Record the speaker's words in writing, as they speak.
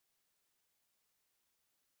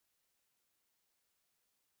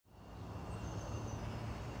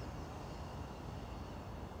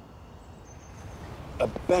A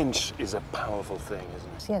bench is a powerful thing, isn't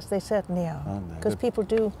it? Yes, they certainly are. Aren't they? Because people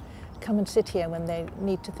do come and sit here when they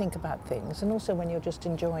need to think about things, and also when you're just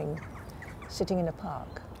enjoying sitting in a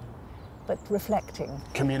park, but reflecting.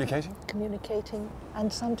 Communicating? Communicating,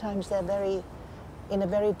 and sometimes they're in a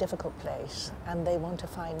very difficult place and they want to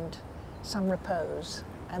find some repose,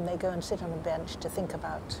 and they go and sit on a bench to think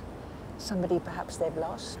about somebody perhaps they've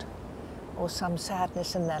lost, or some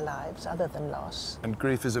sadness in their lives other than loss. And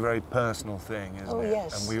grief is a very personal thing, isn't Oh, it?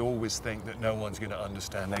 yes. And we always think that no one's going to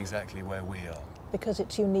understand exactly where we are. Because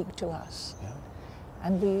it's unique to us. Yeah.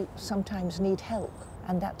 And we sometimes need help,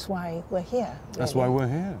 and that's why we're here. That's really. why we're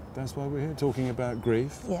here. That's why we're here, talking about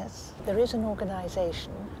grief. Yes. There is an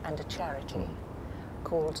organisation and a charity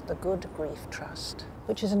called the Good Grief Trust,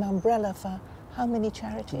 which is an umbrella for how many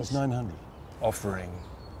charities? It's 900. Offering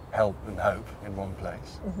help and hope in one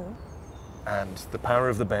place. And the power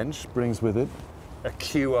of the bench brings with it a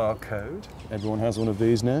QR code. Everyone has one of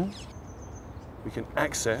these now. We can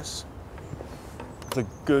access the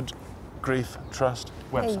Good Grief Trust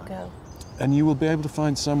website. There you go. And you will be able to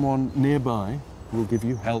find someone nearby who will give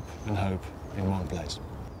you help and hope in one place.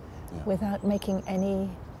 Yeah. Without making any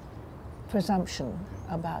presumption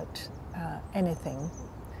about anything,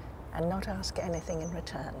 and not ask anything in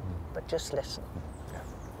return, but just listen. Yeah.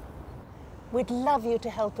 We'd love you to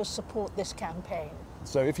help us support this campaign.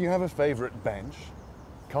 So if you have a favourite bench,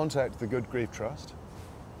 contact the Good Grief Trust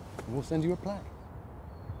and we'll send you a plaque.